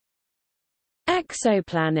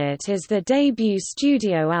Exoplanet is the debut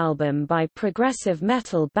studio album by progressive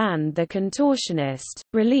metal band The Contortionist,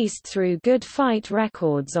 released through Good Fight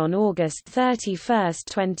Records on August 31,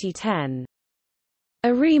 2010. A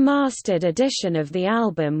remastered edition of the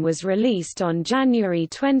album was released on January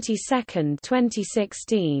 22,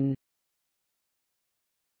 2016.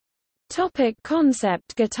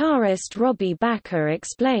 Concept guitarist Robbie Backer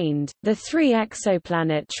explained, "The 3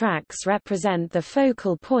 Exoplanet tracks represent the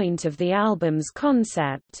focal point of the album's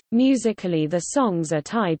concept. Musically, the songs are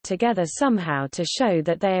tied together somehow to show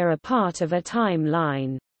that they are a part of a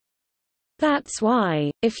timeline. That's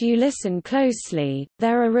why, if you listen closely,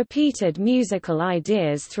 there are repeated musical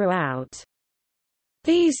ideas throughout.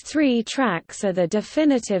 These 3 tracks are the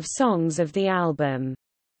definitive songs of the album.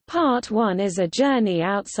 Part 1 is a journey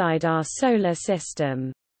outside our solar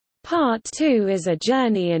system. Part 2 is a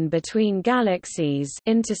journey in between galaxies,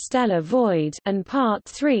 interstellar void, and Part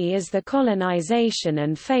 3 is the colonization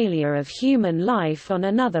and failure of human life on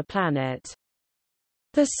another planet."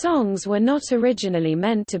 The songs were not originally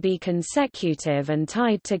meant to be consecutive and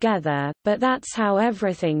tied together, but that's how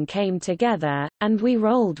everything came together, and we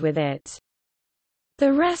rolled with it.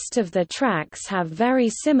 The rest of the tracks have very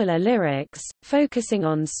similar lyrics, focusing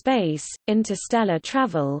on space, interstellar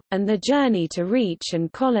travel, and the journey to reach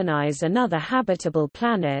and colonize another habitable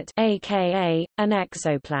planet, aka, an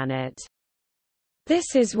exoplanet.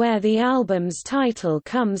 This is where the album's title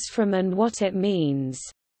comes from and what it means.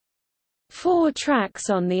 4 tracks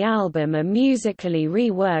on the album are musically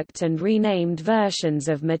reworked and renamed versions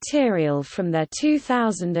of material from their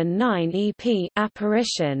 2009 EP,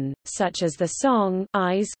 Apparition, such as the song,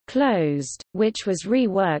 Eyes, Closed, which was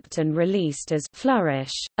reworked and released as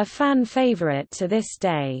Flourish, a fan favorite to this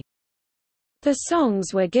day. The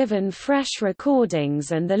songs were given fresh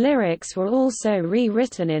recordings and the lyrics were also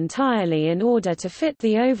rewritten entirely in order to fit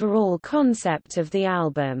the overall concept of the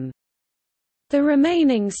album. The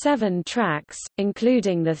remaining 7 tracks,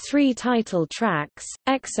 including the 3 title tracks,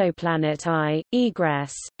 Exoplanet I,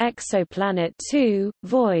 Egress, Exoplanet II,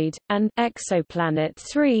 Void, and Exoplanet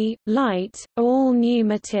III, Light, are all new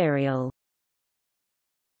material.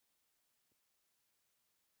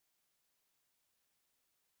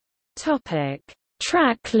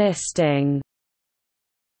 Track listing.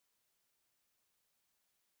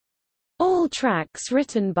 All tracks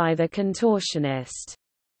written by The Contortionist.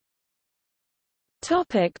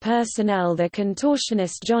 Personnel: The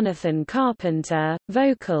Contortionist Jonathan Carpenter,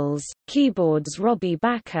 vocals, keyboards Robbie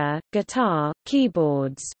Backer, guitar,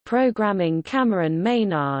 keyboards, programming Cameron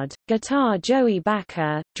Maynard, guitar Joey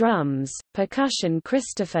Backer, drums, percussion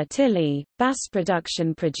Christopher Tilley, bass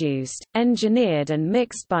production produced, engineered and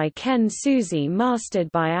mixed by Ken Suzy,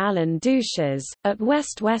 mastered by Alan Douches, at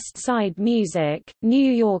West Side Music,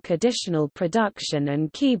 New York. Additional production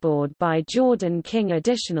and keyboard by Jordan King.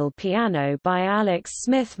 Additional piano by Alex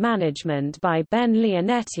Smith. Management by Ben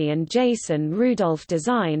Leonetti and Jason Rudolph.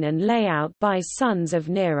 Design and layout by Sons of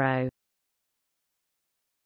Nero.